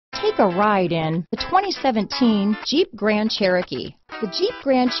Take a ride in the 2017 Jeep Grand Cherokee. The Jeep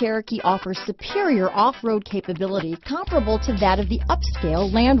Grand Cherokee offers superior off-road capability comparable to that of the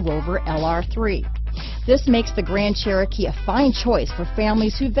upscale Land Rover LR3. This makes the Grand Cherokee a fine choice for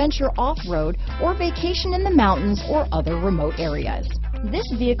families who venture off-road or vacation in the mountains or other remote areas. This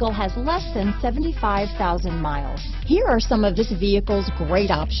vehicle has less than 75,000 miles. Here are some of this vehicle's great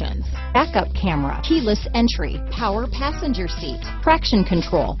options: backup camera, keyless entry, power passenger seat, traction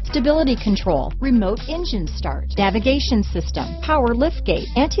control, stability control, remote engine start, navigation system, power liftgate,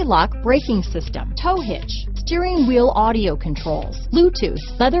 anti-lock braking system, tow hitch, steering wheel audio controls, Bluetooth,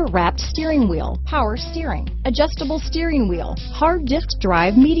 leather-wrapped steering wheel, power steering, adjustable steering wheel, hard disk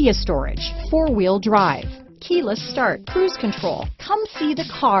drive media storage, four-wheel drive, keyless start, cruise control. Come see the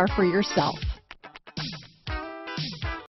car for yourself.